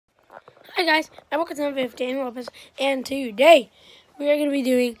Hi guys, I'm welcome to another video of Lopez, and today we are going to be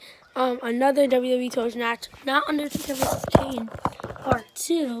doing another WWE Toys match, not under 2016, part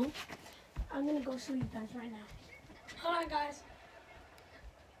 2. I'm going to go show you guys right now. Hold on guys.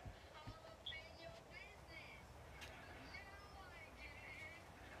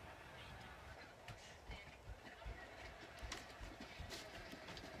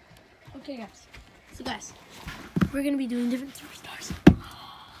 Okay guys, so guys, we're going to be doing different superstars.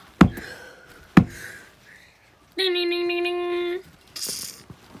 Ding, ding, ding, ding, ding.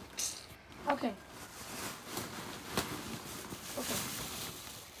 Okay.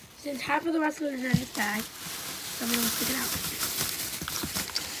 Since half of the wrestlers are in this bag, so I'm going to stick it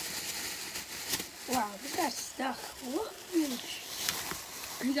out. Wow, this guy's stuck. Look.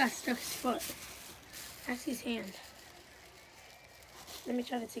 He got stuck his foot. That's his hand. Let me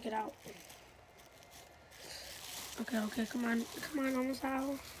try to take it out. Okay, come on, almost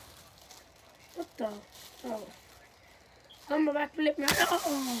out. What the? Oh. I'm back flip now.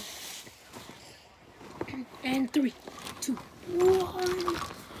 Uh-oh. And 3, 2, 1.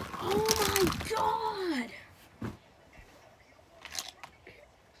 Oh my God.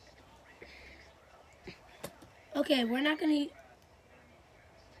 Okay, we're not gonna eat.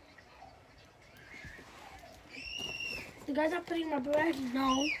 You guys are putting my bread?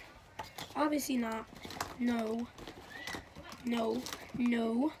 No. Obviously not. No. No.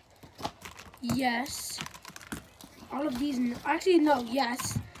 No. Yes. All of these, actually no,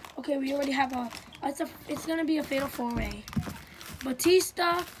 yes. Okay, we already have it's gonna be a fatal 4-way.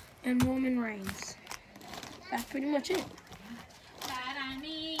 Batista and Roman Reigns. That's pretty much it. Para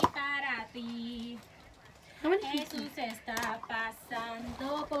mí, para ti. How many Jesús está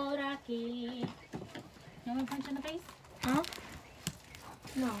pasando por aquí. You want me to punch in the face? Huh?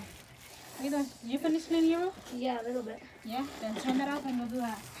 No. What are you doing? You finished cleaning your room? Yeah, a little bit. Yeah? Then turn that off and we'll do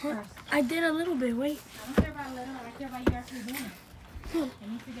that first. I did a little bit, wait. I don't care about a little, I care about you actually doing it. It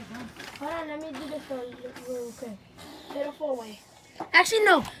needs to get done. Hold on, let me do this real quick. Fatal 4-way. Actually,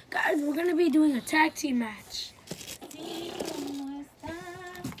 no. Guys, we're going to be doing a tag team match.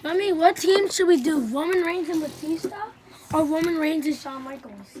 I mean, what team should we do? Roman Reigns and Batista? Or Roman Reigns and Shawn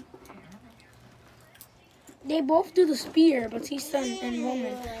Michaels? They both do the spear, Batista and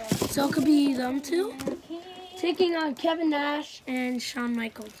Roman. So it could be them two. Taking on Kevin Nash and Shawn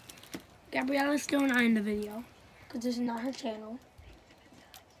Michaels. Gabriella's still not in the video. Because this is not her channel.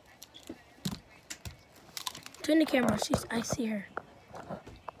 Turn the camera. I see her.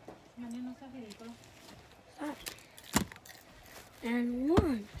 Stop. And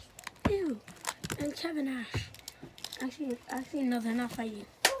 1, 2, and Kevin Nash. Actually, no, they're not fighting.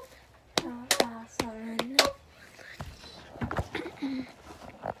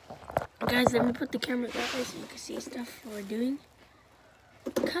 Guys, let me put the camera that way so you can see stuff we're doing.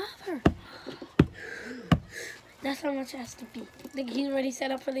 Cover. That's how much it has to be. I think he's already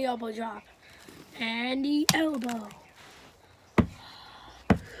set up for the elbow drop. And the elbow.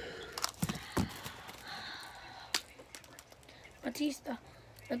 Batista.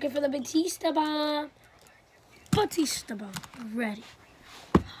 Looking for the Batista bomb. Batista bomb. Ready.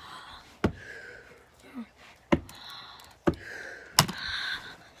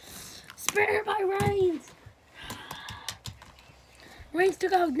 Spear by Reigns. Reigns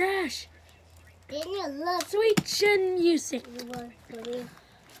took out Nash. Sweet chin music.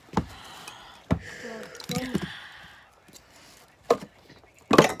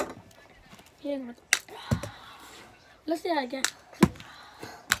 Let's do that again.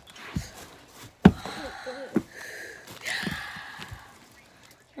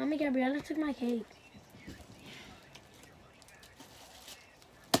 Mommy Gabriella took my cake.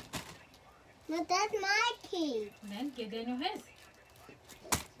 No, that's my cake. Then give Daniel his.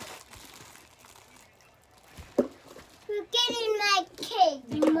 You're getting my cake,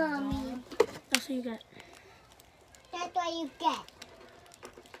 Mommy. That's what you got. That's what you get.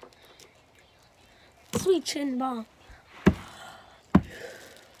 Sweet chin bomb.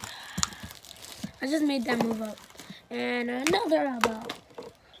 I just made that move up. And another elbow.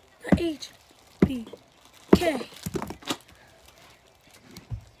 HBK.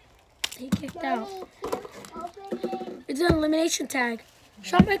 He kicked out. It's an elimination tag.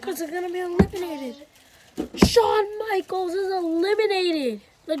 Shawn Michaels is going to be eliminated. Shawn Michaels is eliminated.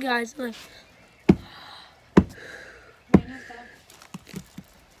 Look, guys. Look.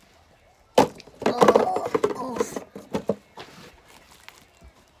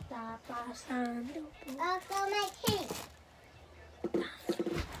 I'll go my cake.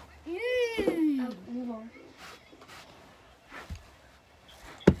 Move on.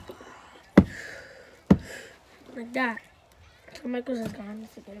 Like that. So Micheals is gone.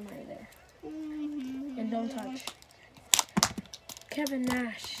 Let's get him out of there. And don't touch. Kevin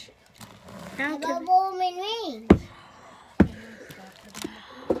Nash. Now Kevin. Roman Reigns.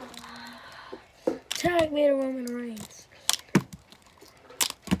 Tag made a Roman Reigns.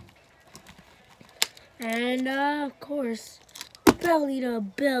 And of course, belly to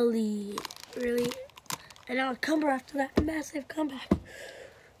belly. Really. And I'll come after that massive comeback.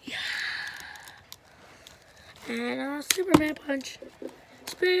 Yeah. And Superman punch.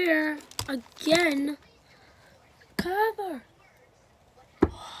 Spear. Again. Cover.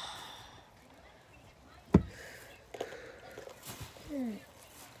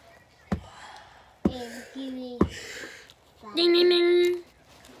 Ding, ding, ding.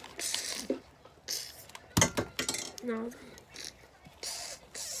 No.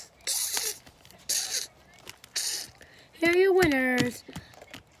 Here are your winners.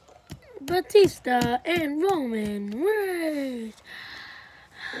 Batista and Roman Reigns.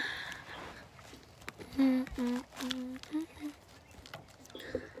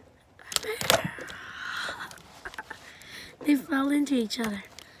 They fell into each other.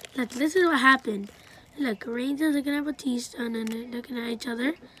 Look, this is what happened. Look, Reigns is looking at Batista and then they're looking at each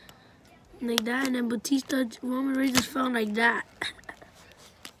other. Like that, and then Batista, Roman Reigns just fell like that.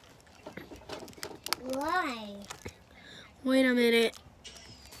 Why? Wait a minute.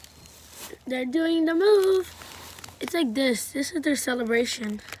 They're doing the move. It's like this. This is their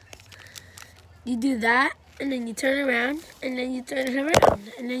celebration. You do that, and then you turn around, and then you turn it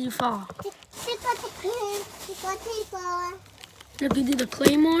around, and then you fall. Look, you do the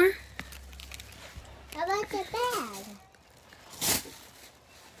Claymore. I like the bag.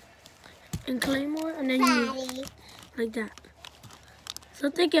 And Claymore, and then you like that.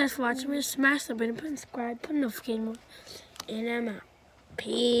 So thank you guys for watching. Smash the button, put subscribe, put notification on, and I'm out.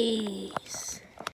 Peace.